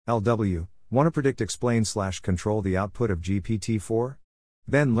LW, want to predict, explain/control the output of GPT-4?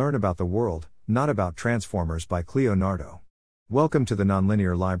 Then learn about the world, not about transformers by Cleo Nardo. Welcome to the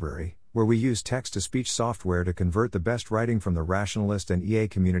Nonlinear Library, where we use text-to-speech software to convert the best writing from the rationalist and EA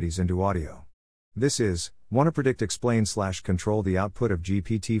communities into audio. This is, want to predict, explain/control the output of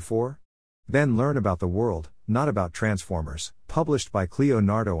GPT-4? Then learn about the world, not about transformers, published by Cleo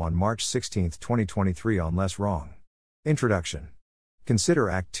Nardo on March 16, 2023 on Less Wrong. Introduction. Consider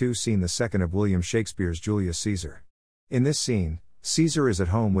Act 2, Scene 2 of William Shakespeare's Julius Caesar. In this scene, Caesar is at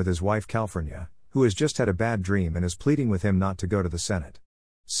home with his wife Calphurnia, who has just had a bad dream and is pleading with him not to go to the Senate.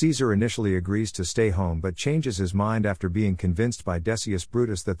 Caesar initially agrees to stay home but changes his mind after being convinced by Decius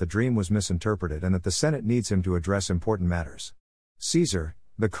Brutus that the dream was misinterpreted and that the Senate needs him to address important matters. Caesar,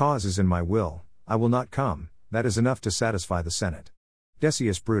 the cause is in my will, I will not come, that is enough to satisfy the Senate.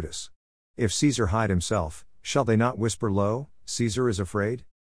 Decius Brutus. If Caesar hide himself, shall they not whisper low, Caesar is afraid?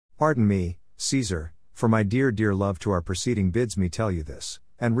 Pardon me, Caesar, for my dear love to our proceeding bids me tell you this,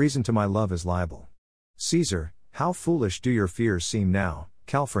 and reason to my love is liable. Caesar, how foolish do your fears seem now,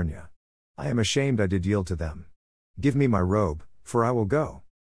 Calphurnia. I am ashamed I did yield to them. Give me my robe, for I will go.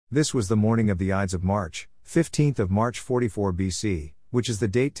 This was the morning of the Ides of March, 15th of March 44 BC, which is the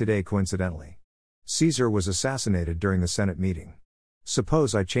date today coincidentally. Caesar was assassinated during the Senate meeting.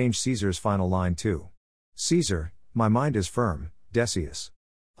 Suppose I change Caesar's final line to Caesar, my mind is firm, Decius.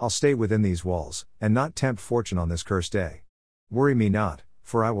 I'll stay within these walls, and not tempt fortune on this cursed day. Worry me not,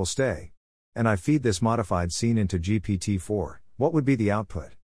 for I will stay. And I feed this modified scene into GPT-4, what would be the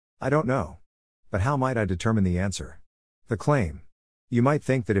output? I don't know. But how might I determine the answer? The claim. You might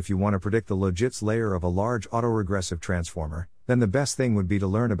think that if you want to predict the logits layer of a large autoregressive transformer, then the best thing would be to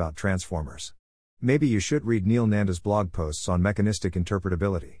learn about transformers. Maybe you should read Neil Nanda's blog posts on mechanistic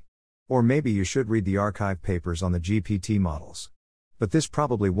interpretability. Or maybe you should read the archive papers on the GPT models. But this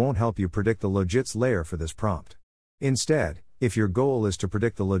probably won't help you predict the logits layer for this prompt. Instead, if your goal is to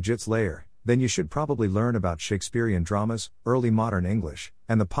predict the logits layer, then you should probably learn about Shakespearean dramas, early modern English,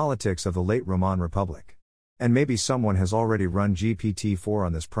 and the politics of the late Roman Republic. And maybe someone has already run GPT-4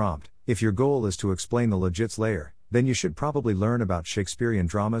 on this prompt. If your goal is to explain the logits layer, then you should probably learn about Shakespearean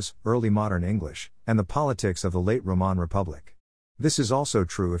dramas, early modern English, and the politics of the late Roman Republic. This is also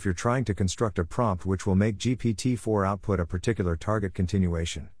true if you're trying to construct a prompt which will make GPT-4 output a particular target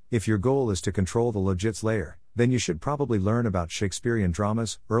continuation. If your goal is to control the logits layer, then you should probably learn about Shakespearean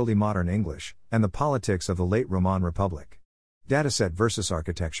dramas, early modern English, and the politics of the late Roman Republic. Dataset versus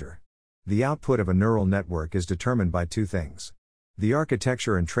architecture. The output of a neural network is determined by two things. The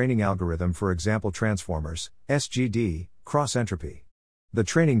architecture and training algorithm, for example transformers, SGD, cross-entropy. The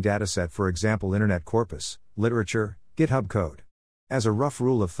training dataset, for example internet corpus, literature, GitHub code. As a rough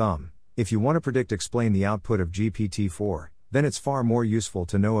rule of thumb, if you want to predict explain the output of GPT-4, then it's far more useful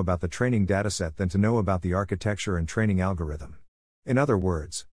to know about the training dataset than to know about the architecture and training algorithm. In other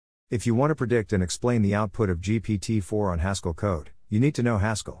words, if you want to predict and explain the output of GPT-4 on Haskell code, you need to know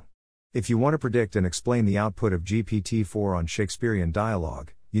Haskell. If you want to predict and explain the output of GPT-4 on Shakespearean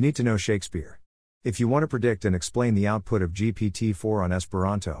dialogue, you need to know Shakespeare. If you want to predict and explain the output of GPT-4 on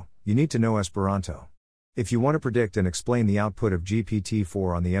Esperanto, you need to know Esperanto. If you want to predict and explain the output of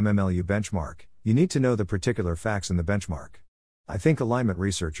GPT-4 on the MMLU benchmark, you need to know the particular facts in the benchmark. I think alignment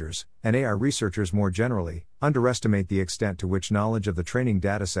researchers, and AI researchers more generally, underestimate the extent to which knowledge of the training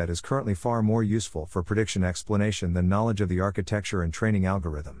dataset is currently far more useful for prediction explanation than knowledge of the architecture and training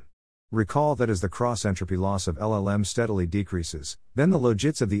algorithm. Recall that as the cross-entropy loss of LLM steadily decreases, then the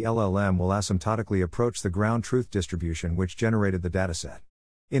logits of the LLM will asymptotically approach the ground truth distribution which generated the dataset.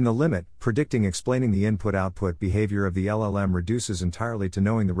 In the limit, predicting explaining the input-output behavior of the LLM reduces entirely to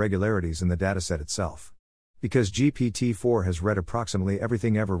knowing the regularities in the dataset itself. Because GPT-4 has read approximately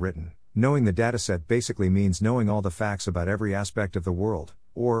everything ever written, knowing the dataset basically means knowing all the facts about every aspect of the world,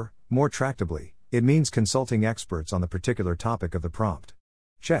 or, more tractably, it means consulting experts on the particular topic of the prompt.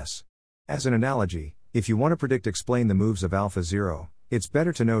 Chess. As an analogy, if you want to predict explain the moves of AlphaZero, it's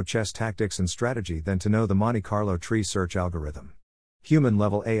better to know chess tactics and strategy than to know the Monte Carlo tree search algorithm.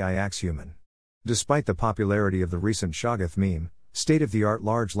 Human-level AI acts human. Despite the popularity of the recent Shoggoth meme, state-of-the-art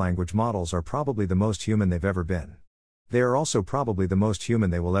large language models are probably the most human they've ever been. They are also probably the most human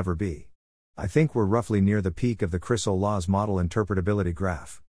they will ever be. I think we're roughly near the peak of the Chris Ohlaz model interpretability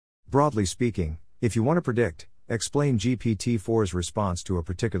graph. Broadly speaking, if you want to predict, explain GPT-4's response to a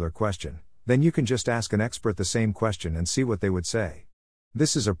particular question, then you can just ask an expert the same question and see what they would say.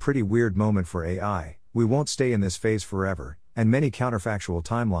 This is a pretty weird moment for AI. We won't stay in this phase forever, and many counterfactual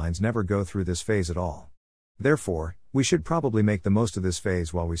timelines never go through this phase at all. Therefore, we should probably make the most of this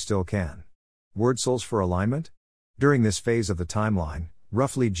phase while we still can. Word souls for alignment? During this phase of the timeline,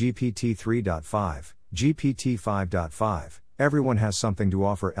 roughly GPT 3.5, GPT 5.5, everyone has something to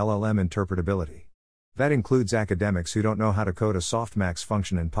offer LLM interpretability. That includes academics who don't know how to code a softmax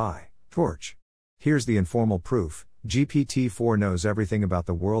function in PyTorch. Here's the informal proof. GPT-4 knows everything about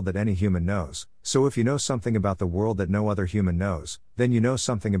the world that any human knows, so if you know something about the world that no other human knows, then you know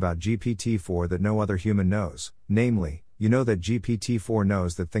something about GPT-4 that no other human knows, namely, you know that GPT-4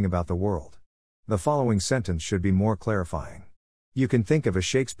 knows that thing about the world. The following sentence should be more clarifying. You can think of a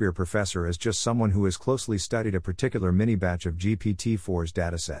Shakespeare professor as just someone who has closely studied a particular mini-batch of GPT-4's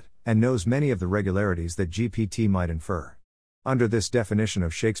dataset, and knows many of the regularities that GPT might infer. Under this definition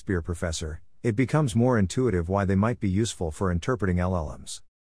of Shakespeare professor, it becomes more intuitive why they might be useful for interpreting LLMs.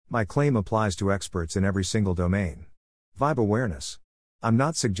 My claim applies to experts in every single domain. Vibe awareness. I'm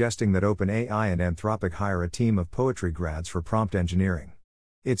not suggesting that OpenAI and Anthropic hire a team of poetry grads for prompt engineering.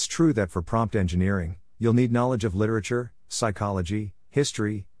 It's true that for prompt engineering, you'll need knowledge of literature, psychology,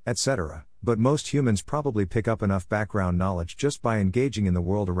 history, etc., but most humans probably pick up enough background knowledge just by engaging in the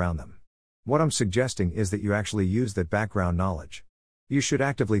world around them. What I'm suggesting is that you actually use that background knowledge. You should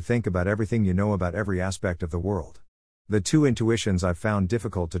actively think about everything you know about every aspect of the world. The two intuitions I've found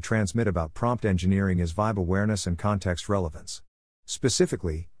difficult to transmit about prompt engineering is vibe awareness and context relevance.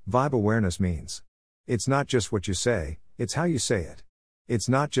 Specifically, vibe awareness means it's not just what you say, it's how you say it. It's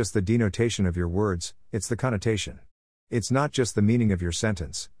not just the denotation of your words, it's the connotation. It's not just the meaning of your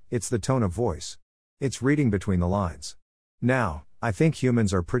sentence, it's the tone of voice. It's reading between the lines. Now, I think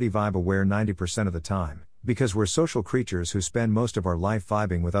humans are pretty vibe aware 90% of the time, because we're social creatures who spend most of our life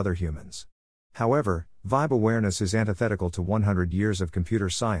vibing with other humans. However, vibe awareness is antithetical to 100 years of computer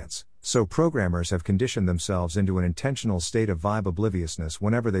science, so programmers have conditioned themselves into an intentional state of vibe obliviousness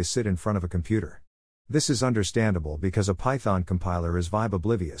whenever they sit in front of a computer. This is understandable because a Python compiler is vibe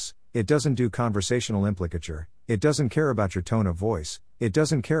oblivious. It doesn't do conversational implicature, it doesn't care about your tone of voice, it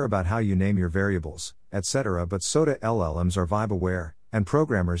doesn't care about how you name your variables, etc. But SOTA LLMs are vibe aware, and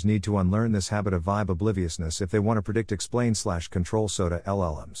programmers need to unlearn this habit of vibe obliviousness if they want to predict explain/control SOTA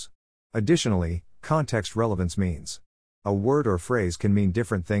LLMs. Additionally, context relevance means a word or phrase can mean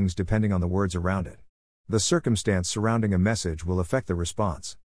different things depending on the words around it. The circumstance surrounding a message will affect the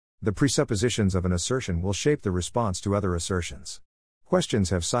response. The presuppositions of an assertion will shape the response to other assertions. Questions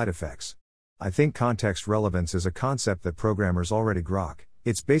have side effects. I think context relevance is a concept that programmers already grok.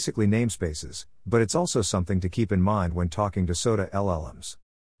 It's basically namespaces, but it's also something to keep in mind when talking to SOTA LLMs.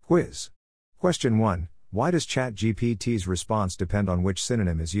 Quiz. Question 1. Why does ChatGPT's response depend on which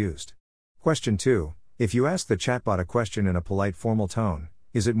synonym is used? Question 2. If you ask the chatbot a question in a polite formal tone,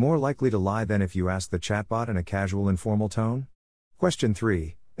 is it more likely to lie than if you ask the chatbot in a casual informal tone? Question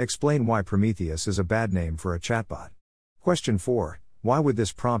 3. Explain why Prometheus is a bad name for a chatbot. Question 4. Why would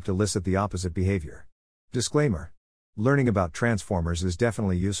this prompt elicit the opposite behavior? Disclaimer. Learning about transformers is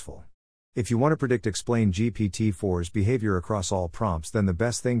definitely useful. If you want to predict explain GPT-4's behavior across all prompts, then the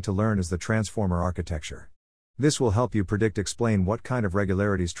best thing to learn is the transformer architecture. This will help you predict explain what kind of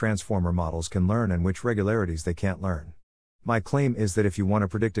regularities transformer models can learn and which regularities they can't learn. My claim is that if you want to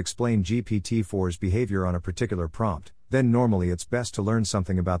predict explain GPT-4's behavior on a particular prompt, then normally it's best to learn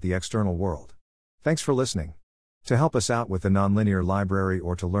something about the external world. Thanks for listening. To help us out with the Nonlinear Library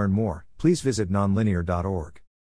or to learn more, please visit nonlinear.org.